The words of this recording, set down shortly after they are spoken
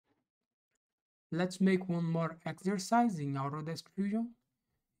Let's make one more exercise in Autodesk Fusion.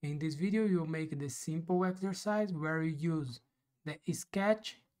 In this video, you'll make the simple exercise where you use the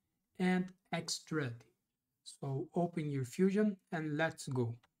sketch and extrude. So open your Fusion and let's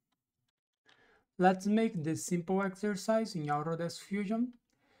go. Let's make this simple exercise in Autodesk Fusion.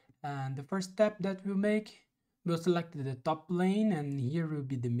 And the first step that we'll make, we'll select the top plane and here will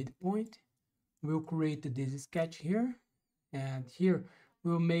be the midpoint. We'll create this sketch here and here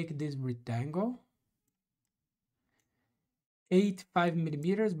we'll make this rectangle 85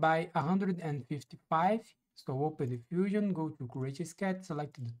 millimeters by 155. So open the Fusion, go to create a sketch,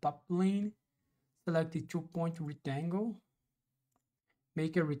 select the top plane, select the 2-point rectangle,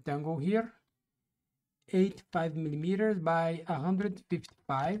 make a rectangle here 85 millimeters by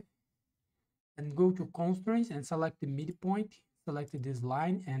 155, and go to constraints and select the midpoint, select this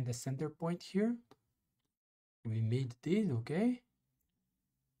line and the center point here. We made this, okay.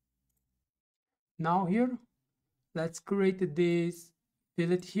 Now here, let's create this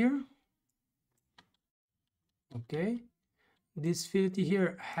fillet here. Okay, this fillet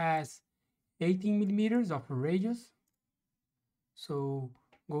here has 18 millimeters of radius. So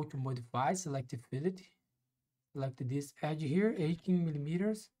go to modify, select the fillet, select this edge here, 18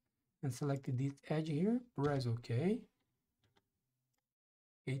 millimeters, and select this edge here, press OK.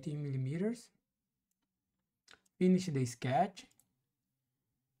 18 millimeters. Finish the sketch.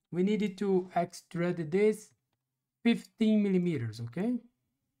 We needed to extrude this 15 millimeters, okay?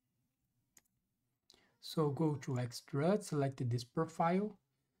 So go to extrude, select this profile,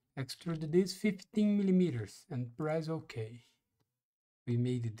 extrude this 15 millimeters and press OK. We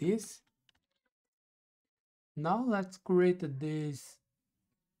made this. Now let's create this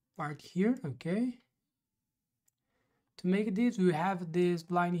part here, okay? To make this, we have this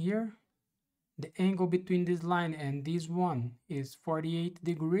line here. The angle between this line and this one is 48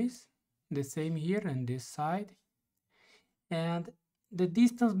 degrees. The same here on this side. And the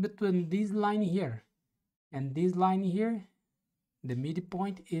distance between this line here and this line here, the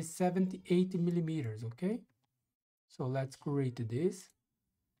midpoint is 78 millimeters, okay? So let's create this.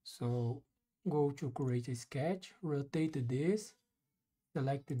 So go to create a sketch, rotate this,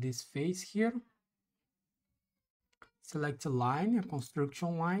 select this face here, select a line, a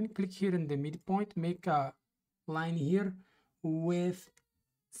construction line, click here in the midpoint, make a line here with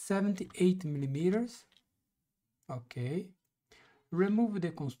 78 millimeters. Okay, remove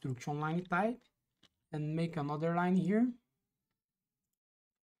the construction line type and make another line here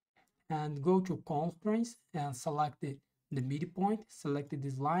and go to constraints and select the midpoint, select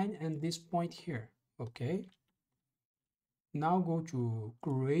this line and this point here. Okay, now go to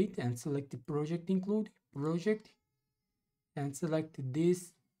create and select the project, include project, and select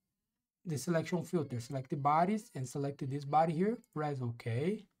this, the selection filter, select the bodies and select this body here, press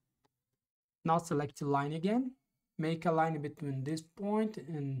OK. Now select the line again, make a line between this point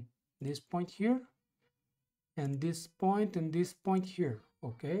and this point here, and this point and this point here,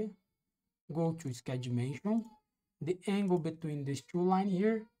 okay. Go to sketch dimension. The angle between these two lines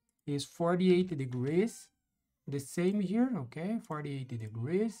here is 48 degrees. The same here, okay, 48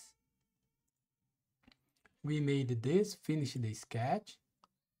 degrees. We made this, finish the sketch.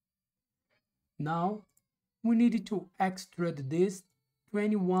 Now we need to extrude this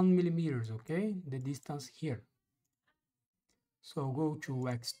 21 millimeters, okay, the distance here. So go to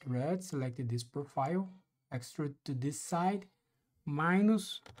extrude, select this profile, extrude to this side,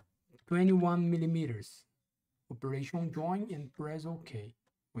 minus 21 millimeters. Operation join and press OK.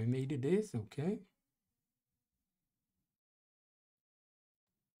 We made this, okay.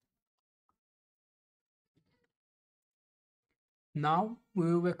 Now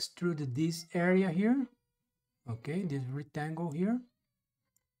we will extrude this area here, okay, this rectangle here.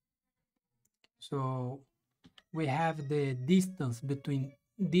 So we have the distance between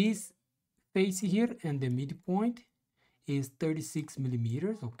this face here and the midpoint is 36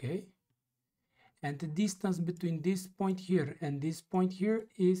 millimeters, okay. And the distance between this point here and this point here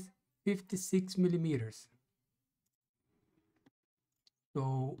is 56 millimeters.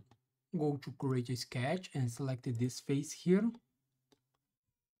 So go to create a sketch and select this face here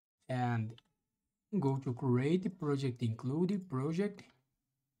and go to create project, include project,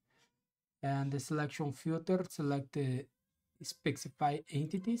 and the selection filter, select the specify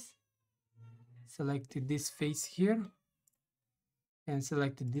entities, select this face here and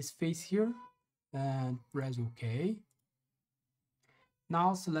select this face here and press OK.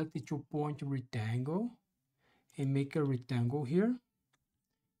 Now select the 2-point rectangle and make a rectangle here.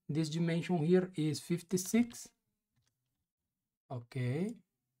 This dimension here is 56. Okay.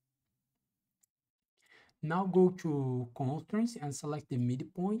 Now go to constraints and select the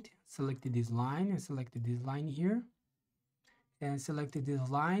midpoint, select this line and select this line here, and select this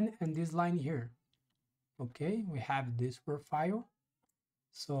line and this line here. Okay, we have this profile.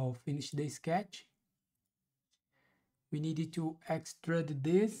 So finish the sketch. We needed to extrude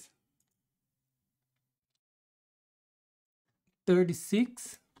this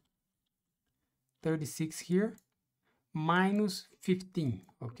 36 here minus 15.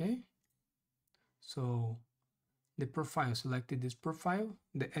 Okay, so the profile, selected this profile,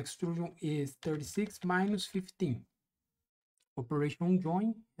 the extrusion is 36 minus 15. Operation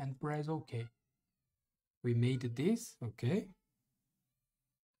join and press OK. We made this. Okay,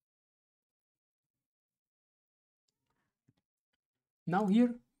 now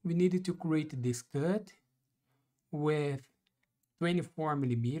here we needed to create this cut with 24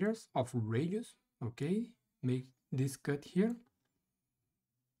 millimeters of radius. Okay, make this cut here.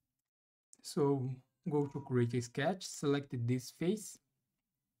 So go to create a sketch, select this face,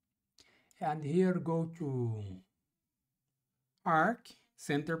 and here go to arc,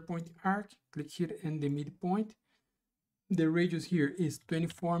 center point arc, click here in the midpoint. The radius here is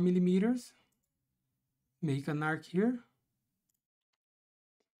 24 millimeters. Make an arc here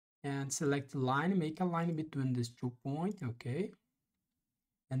and select line, make a line between these 2 points. Okay,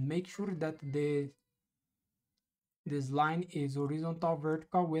 and make sure that this line is horizontal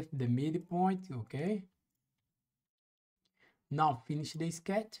vertical with the midpoint. Okay, now finish the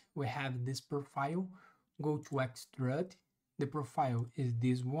sketch. We have this profile. Go to extrude. The profile is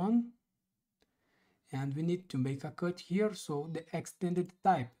this one, and we need to make a cut here, so the extended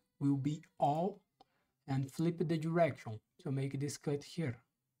type will be all, and flip the direction to make this cut here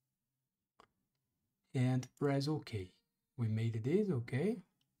and press OK. We made this. Okay,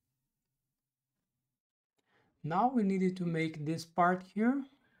 now we needed to make this part here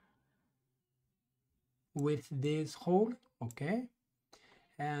with this hole. Okay,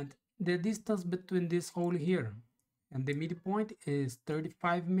 and the distance between this hole here and the midpoint is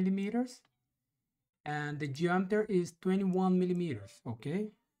 35 millimeters, and the diameter is 21 millimeters.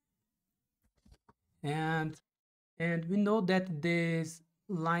 Okay, and we know that this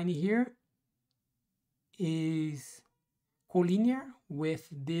line here is collinear with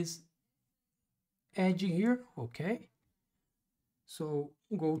this edge here. Okay, so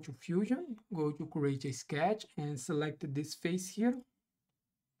go to Fusion, go to create a sketch and select this face here.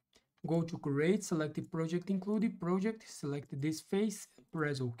 Go to create, select the project included, project, select this face,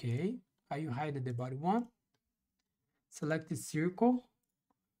 press OK. I hide the body one. Select the circle,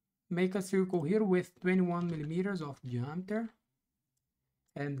 make a circle here with 21 millimeters of diameter,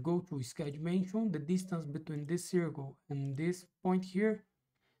 and go to sketch dimension. The distance between this circle and this point here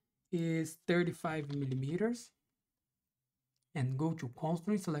is 35 millimeters. And go to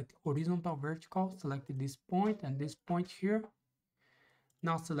constraint, select horizontal vertical, select this point and this point here.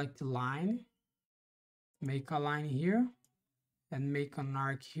 Now select line, make a line here and make an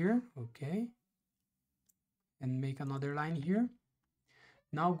arc here. Okay, and make another line here.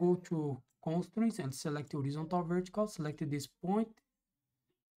 Now go to constraints and select horizontal vertical, select this point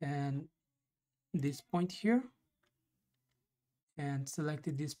and this point here, and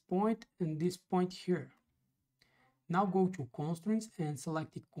select this point and this point here. Now go to constraints and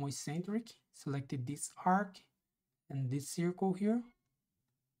select the concentric, select this arc and this circle here.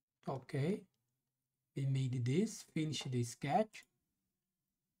 Okay, we made this. Finish the sketch,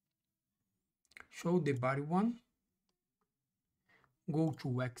 show the body one, go to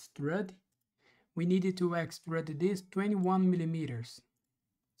extrude. We needed to extrude this 21 millimeters,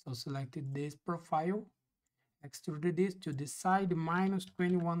 so select this profile, extrude this to the side minus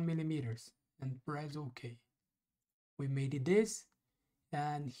 21 millimeters and press OK. We made this,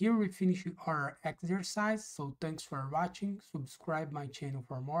 and here we finish our exercise. So thanks for watching, subscribe my channel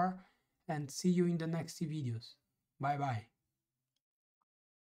for more, and see you in the next videos. Bye bye.